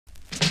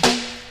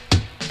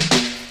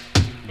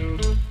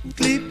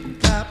Clip,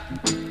 clap,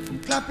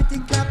 clappity,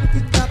 clappity,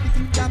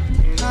 clappity,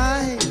 clappity,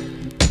 high.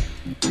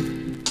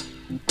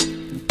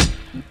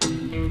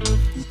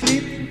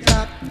 Clip,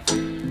 clap,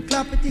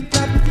 clappity,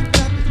 clappity,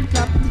 clappity,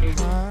 clappity,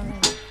 high.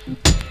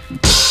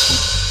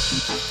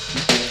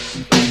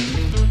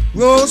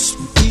 Roast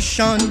fish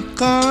and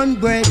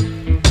cornbread,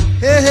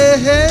 hey, hey,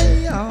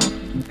 hey, yeah.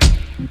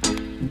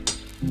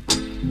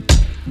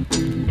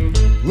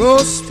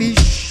 Roast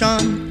fish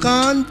and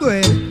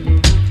cornbread,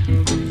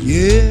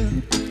 yeah.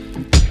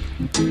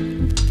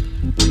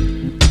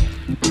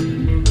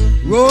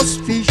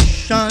 Roast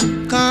fish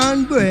and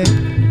cornbread,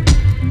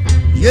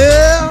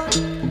 yeah.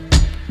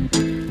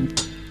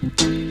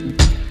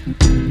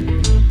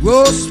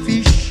 Roast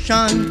fish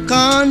and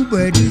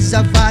cornbread is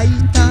a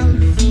vital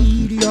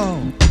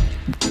video,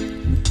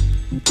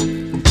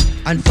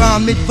 and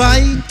from it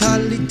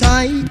vital,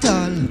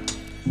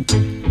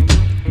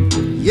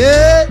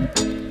 yeah.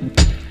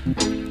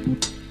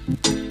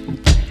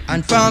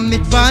 And from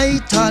it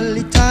vital,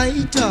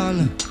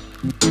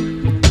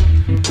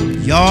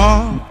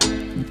 yeah.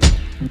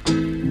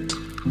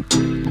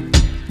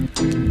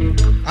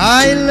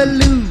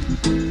 Hallelujah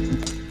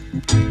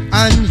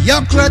and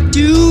yakra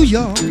to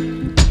ya.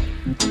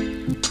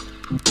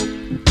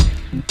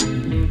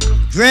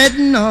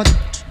 Dreadnought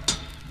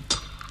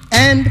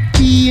and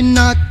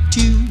peanut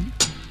too.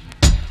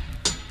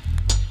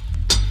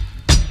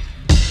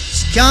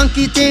 Skunk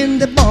it in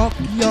the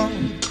backyard,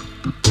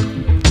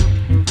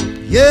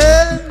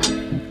 yeah.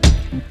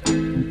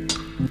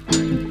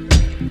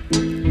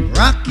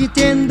 Rock it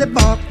in the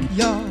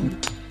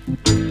backyard,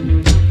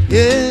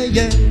 yeah,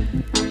 yeah.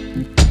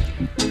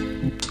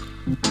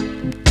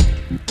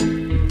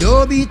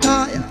 Don't be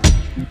tired,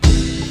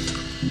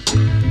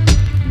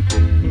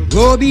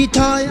 go be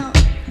tired,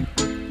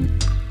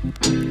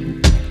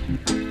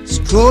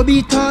 scroll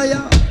be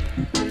tired,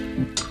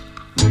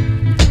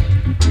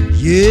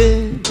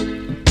 yeah.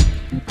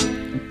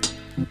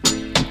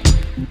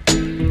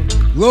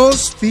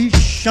 Roast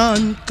fish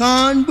and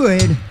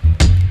cornbread,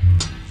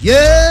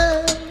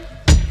 yeah.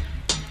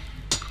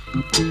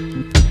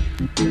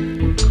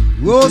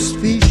 Roast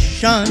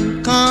fish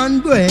and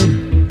cornbread,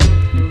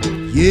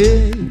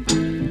 yeah.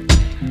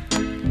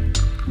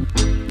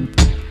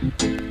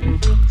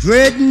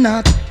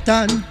 Dreadnought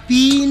and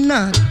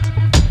peanut,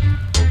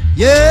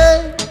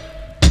 yeah.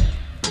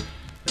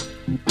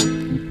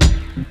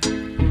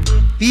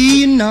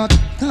 Peanut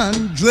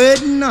and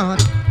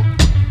dreadnought,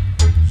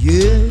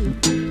 yeah.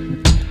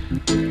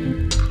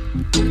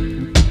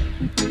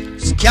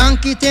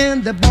 Skunk it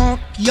in the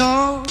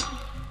backyard,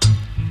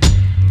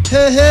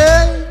 hey,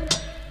 hey.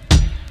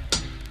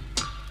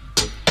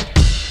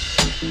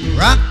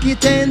 Rock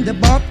it in the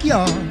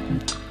backyard,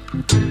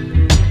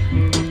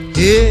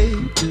 hey.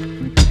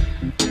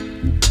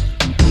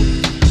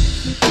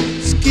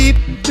 Skip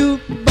do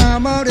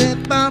bama de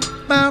bop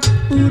bop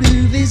boo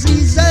this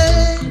easy.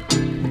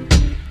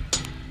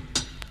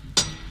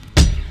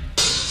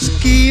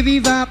 Skibby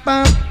bop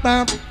bop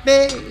bop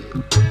be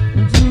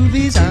do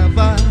this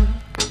ava.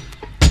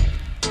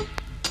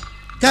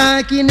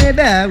 Talking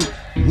about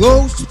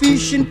roast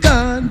fish and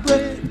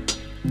cornbread,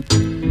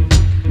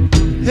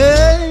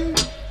 hey.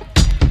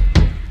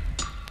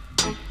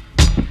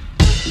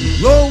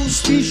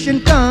 Roast fish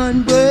and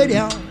cornbread,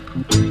 yeah,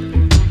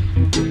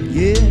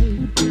 yeah.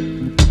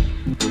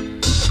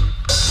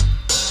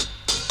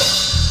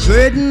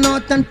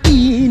 Dreadnought and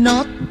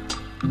peanut,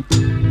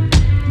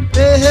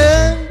 hey,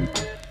 hey.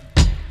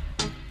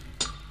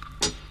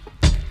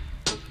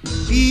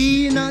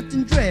 Peanut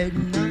and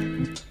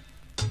dreadnought,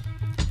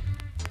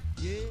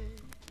 yeah.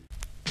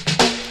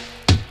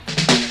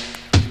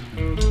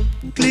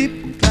 Clip,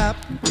 clap,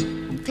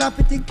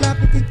 clappity,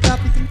 clappity,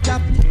 clappity,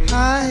 clappity,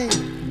 high.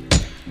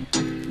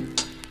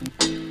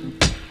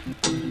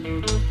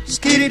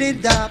 Skiddy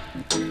dop,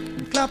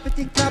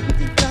 clappity,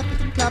 clappity,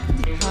 clappity,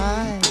 clappity,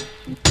 high.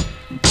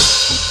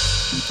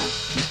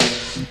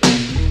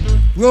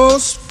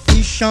 Roast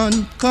fish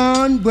and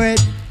cornbread,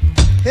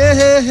 hey,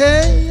 hey,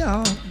 hey,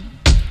 yeah.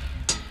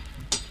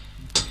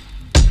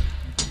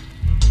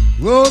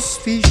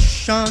 Roast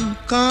fish and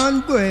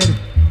cornbread,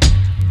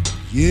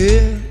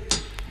 yeah.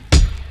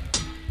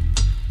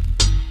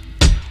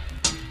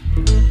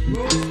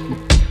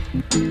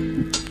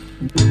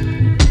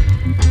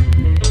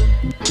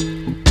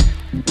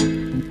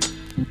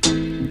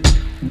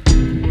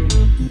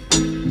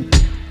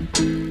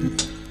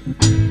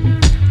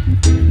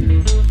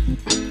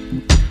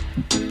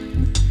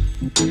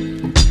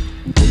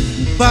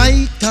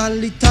 Vital,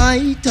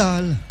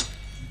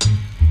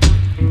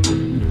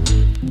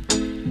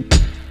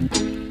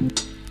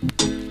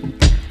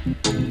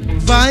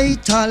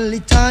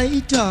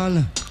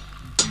 vital,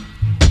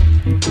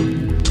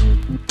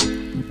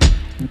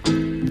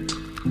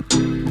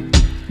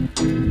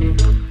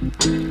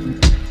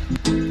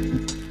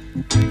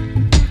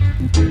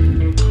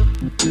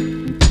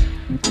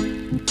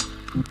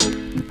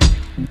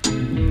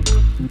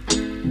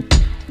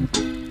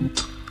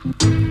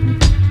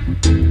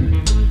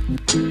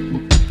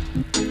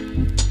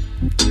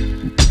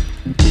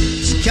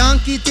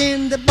 junk it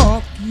in the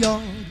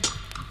backyard.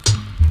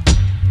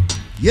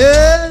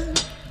 Yeah,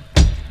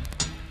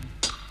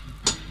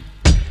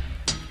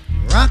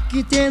 rock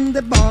it in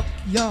the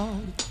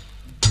backyard.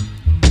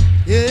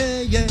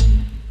 Yeah, yeah.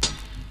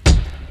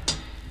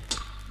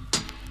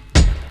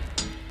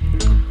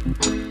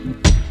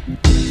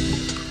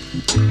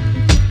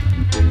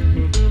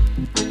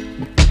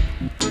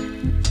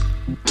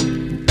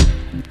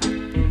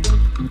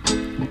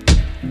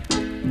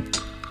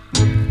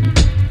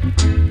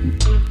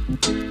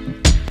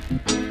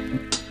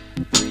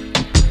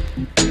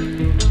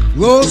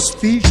 Roast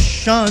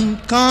fish and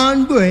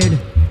cornbread,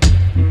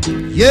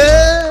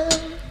 yeah.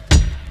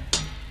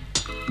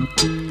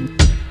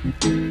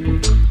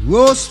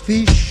 Roast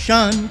fish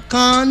and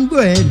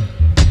cornbread,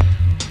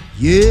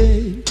 yeah.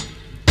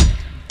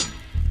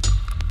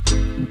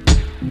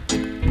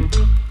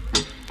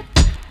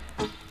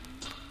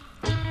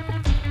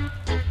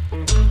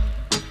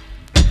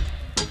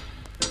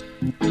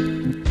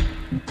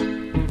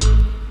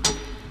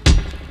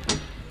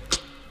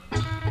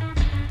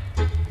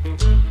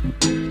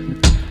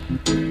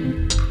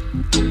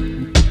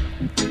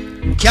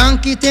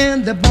 Junk it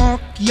in the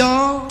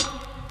backyard,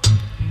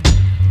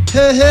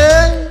 hey,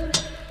 hey.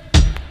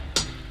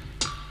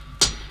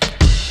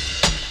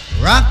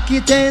 Rock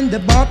it in the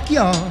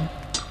backyard,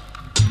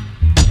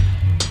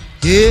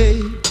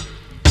 hey.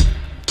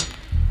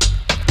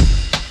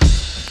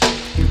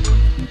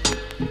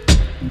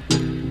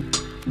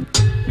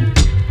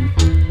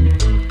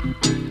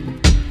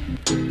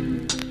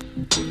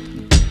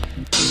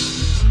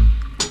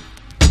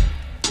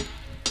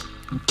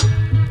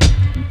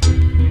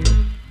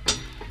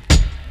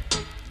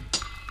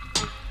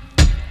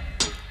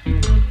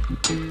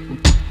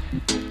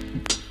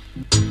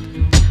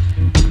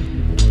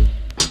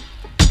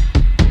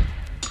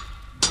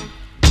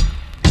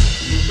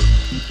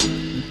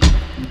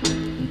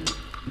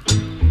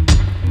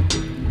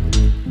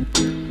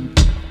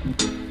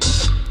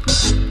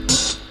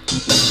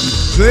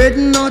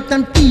 Dreadnought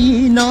and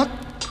peanut,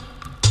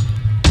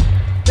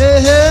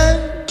 hey,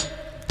 hey.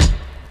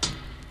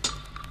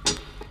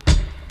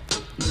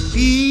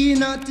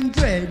 Peanut and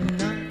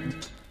dreadnought.